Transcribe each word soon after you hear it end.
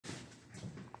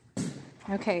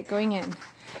Okay, going in.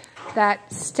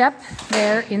 That step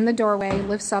there in the doorway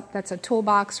lifts up. That's a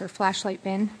toolbox or flashlight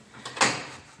bin.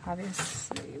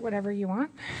 Obviously, whatever you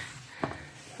want.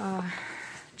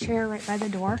 Chair right by the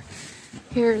door.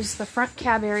 Here's the front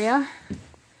cab area.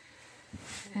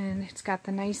 And it's got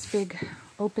the nice big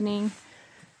opening.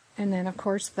 And then, of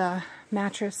course, the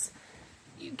mattress.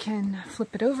 You can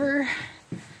flip it over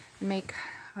and make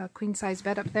a queen-size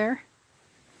bed up there.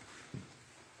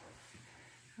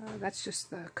 That's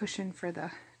just the cushion for the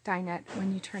dinette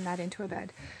when you turn that into a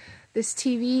bed. This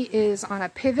TV is on a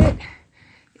pivot.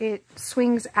 It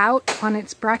swings out on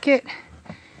its bracket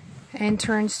and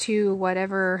turns to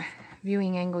whatever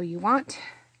viewing angle you want.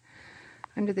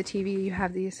 Under the TV you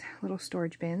have these little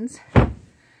storage bins.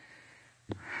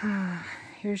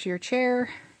 Here's your chair.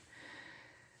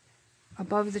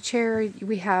 Above the chair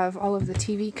we have all of the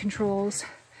TV controls.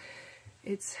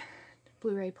 It's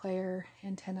Blu-ray player,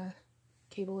 antenna,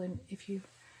 cable, and if you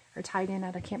are tied in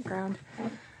at a campground.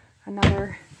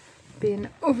 Another bin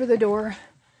over the door.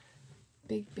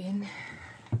 Big bin.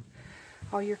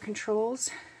 All your controls.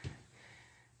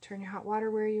 Turn your hot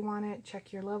water where you want it.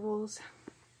 Check your levels.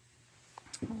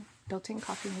 Built-in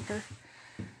coffee maker.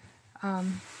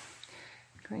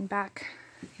 Going back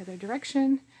the other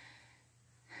direction.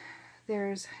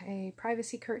 There's a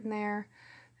privacy curtain there.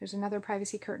 There's another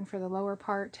privacy curtain for the lower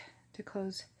part to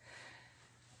close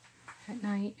at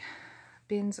night.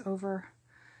 Bins over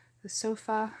the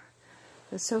sofa.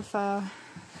 The sofa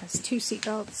has 2 seat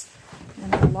belts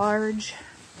and a large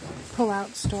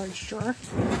pull-out storage drawer.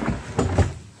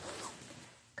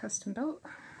 Custom built.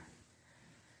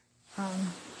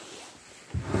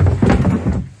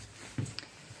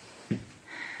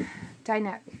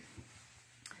 Dinette.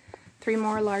 3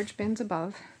 more large bins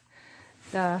above.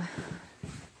 The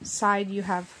side you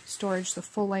have storage the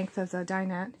full length of the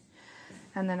dinette.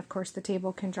 And then of course the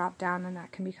table can drop down and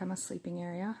that can become a sleeping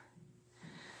area.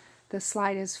 The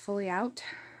slide is fully out.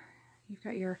 You've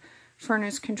got your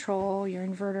furnace control, your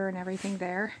inverter and everything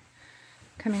there.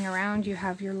 Coming around you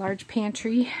have your large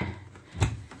pantry.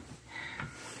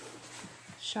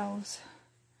 Shelves.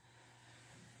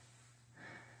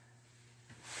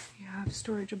 You have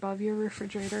storage above your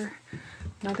refrigerator.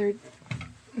 Another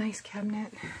nice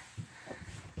cabinet.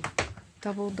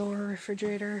 Double door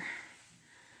refrigerator.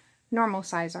 Normal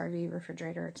size RV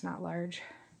refrigerator, it's not large.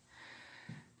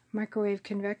 Microwave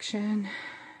convection.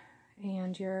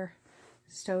 And your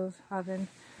stove oven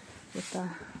with the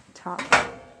top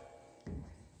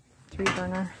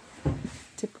 3-burner.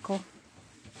 Typical.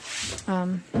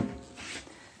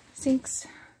 Sinks.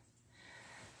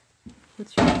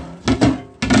 With your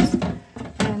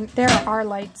and there are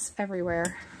lights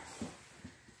everywhere,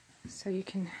 so you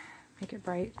can make it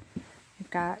bright. You've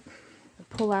got the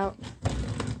pull-out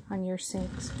on your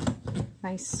sinks.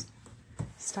 Nice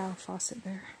style faucet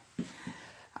there.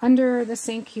 Under the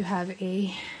sink you have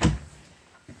a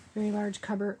very large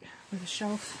cupboard with a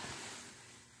shelf.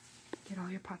 Get all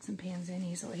your pots and pans in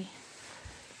easily.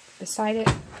 Beside it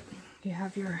you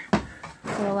have your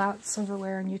pull-out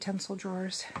silverware and utensil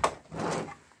drawers.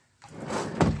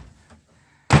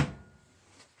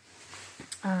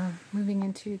 Moving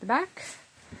into the back,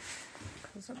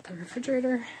 close up the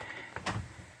refrigerator,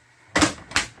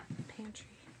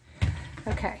 pantry.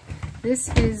 Okay, this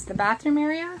is the bathroom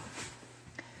area.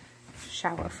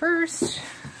 Shower first.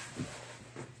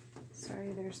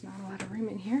 Sorry, there's not a lot of room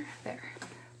in here. There,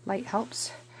 light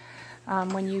helps.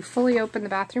 When you fully open the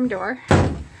bathroom door,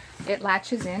 it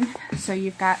latches in, so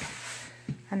you've got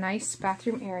a nice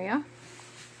bathroom area.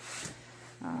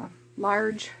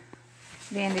 Large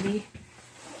vanity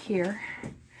here.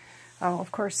 Oh,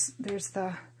 of course, there's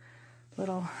the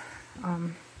little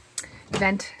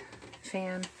vent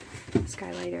fan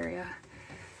skylight area.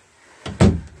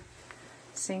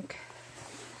 Sink.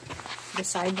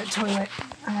 Beside the toilet,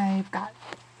 I've got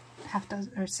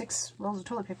 6 rolls of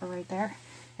toilet paper right there,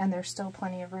 and there's still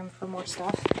plenty of room for more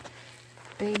stuff.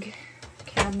 Big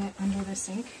cabinet under the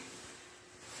sink.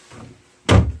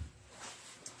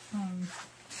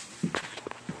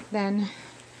 Then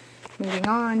moving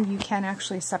on, you can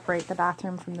actually separate the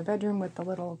bathroom from the bedroom with the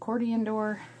little accordion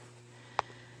door.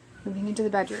 Moving into the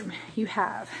bedroom, you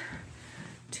have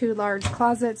 2 large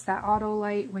closets that auto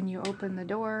light when you open the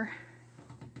door.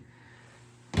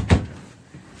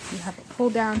 You have a pull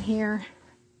down here,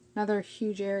 another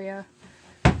huge area.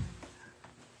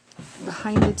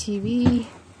 Behind the TV,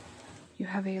 you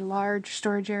have a large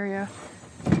storage area.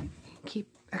 Keep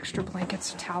extra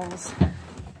blankets, towels.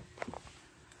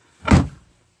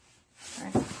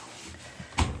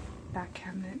 Back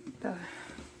cabinet, the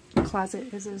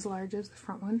closet is as large as the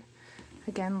front one.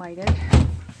 Again, lighted.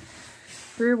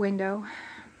 rear window.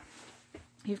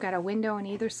 You've got a window on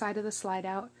either side of the slide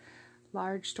out,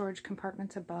 large storage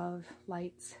compartments above,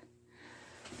 lights.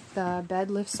 The bed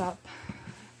lifts up,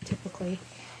 typically,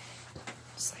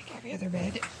 just like every other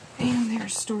bed, and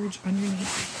there's storage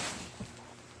underneath.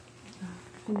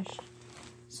 Finished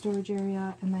storage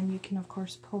area, and then you can of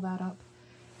course pull that up,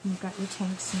 and you've got your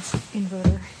tanks and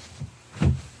inverter.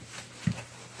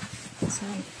 So,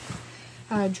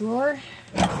 drawer.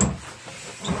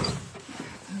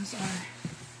 Those are,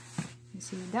 you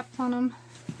see the depth on them.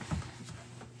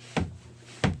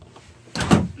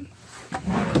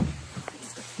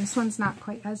 This one's not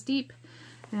quite as deep,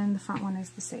 and the front one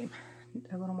is the same,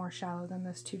 a little more shallow than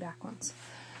those two back ones.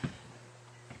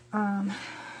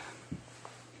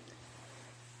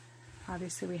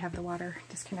 Obviously we have the water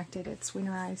disconnected, it's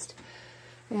winterized,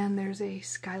 and there's a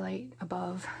skylight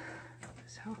above.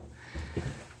 So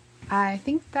I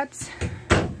think that's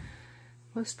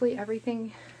mostly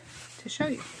everything to show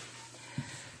you.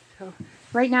 So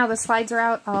right now the slides are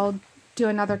out. I'll do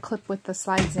another clip with the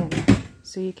slides in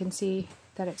so you can see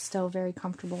that it's still very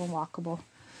comfortable and walkable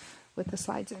with the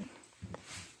slides in.